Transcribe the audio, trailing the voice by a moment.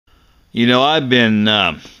You know, I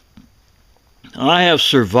have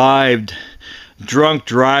survived drunk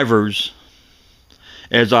drivers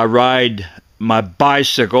as I ride my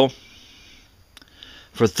bicycle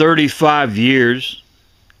for 35 years,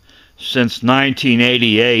 since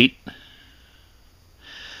 1988.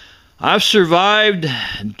 I've survived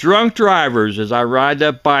drunk drivers as I ride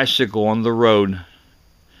that bicycle on the road.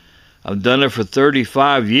 I've done it for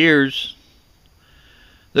 35 years.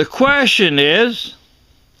 The question is,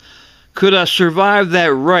 could I survive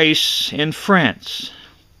that race in France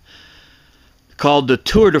called the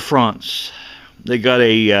Tour de France? They got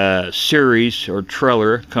a series or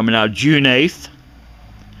trailer coming out June 8th,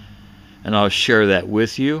 and I'll share that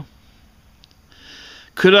with you.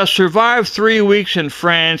 Could I survive 3 weeks in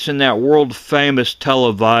France in that world-famous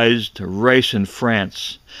televised race in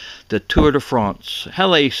France, the Tour de France? How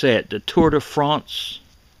do they say it? The Tour de France?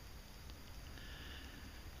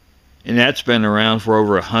 And that's been around for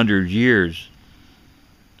over 100 years.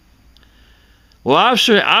 Well, I've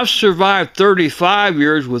survived 35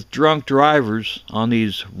 years with drunk drivers on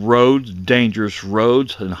these roads, dangerous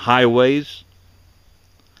roads and highways.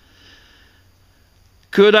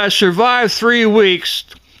 Could I survive 3 weeks,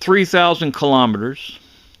 3,000 kilometers,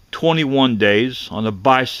 21 days on a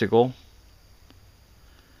bicycle,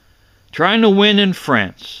 trying to win in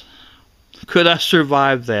France? Could I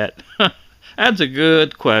survive that? That's a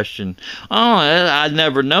good question. Oh, I'd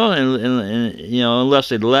never know, unless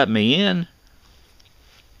they'd let me in.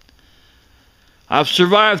 I've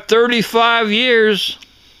survived 35 years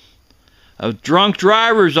of drunk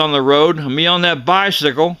drivers on the road, me on that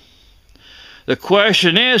bicycle. The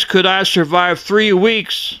question is, could I survive 3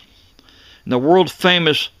 weeks in the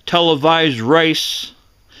world-famous televised race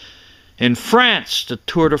in France, the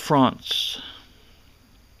Tour de France?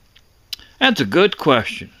 That's a good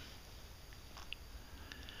question.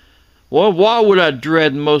 Well, what would I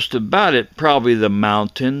dread most about it? Probably the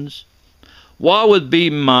mountains. What would be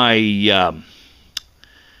my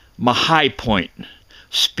high point?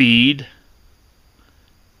 Speed.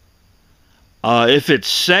 If it's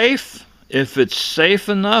safe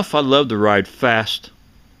enough, I'd love to ride fast.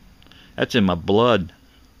 That's in my blood.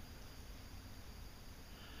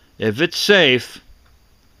 If it's safe,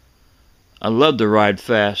 I'd love to ride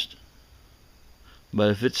fast.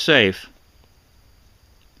 But if it's safe,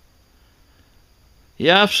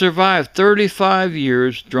 yeah, I've survived 35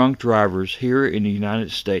 years drunk drivers here in the United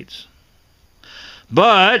States.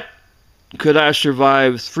 But could I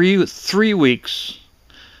survive three weeks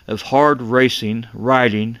of hard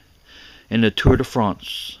riding in the Tour de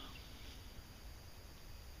France?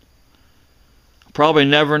 Probably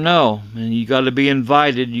never know. And you got to be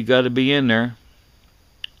invited. You got to be in there.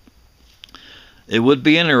 It would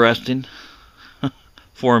be interesting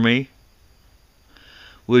for me.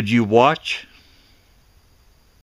 Would you watch?